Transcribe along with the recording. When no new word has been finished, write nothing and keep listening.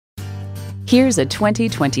Here's a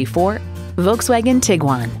 2024 Volkswagen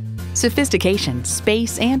Tiguan. Sophistication,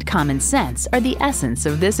 space, and common sense are the essence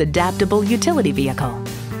of this adaptable utility vehicle.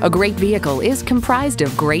 A great vehicle is comprised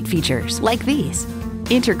of great features like these: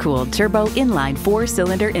 intercooled turbo inline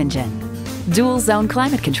 4-cylinder engine, dual zone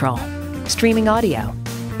climate control, streaming audio,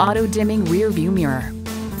 auto dimming rear view mirror,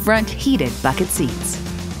 front heated bucket seats,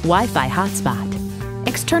 Wi-Fi hotspot,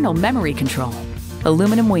 external memory control,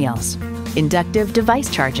 aluminum wheels, inductive device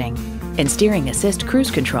charging, and steering assist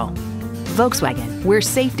cruise control. Volkswagen, where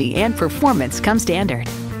safety and performance come standard.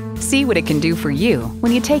 See what it can do for you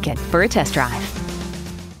when you take it for a test drive.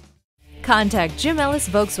 Contact IJim Ellis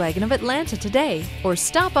Volkswagen of Atlanta today or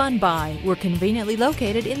stop on by. We're conveniently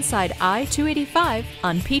located inside I-285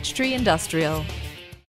 on Peachtree Industrial.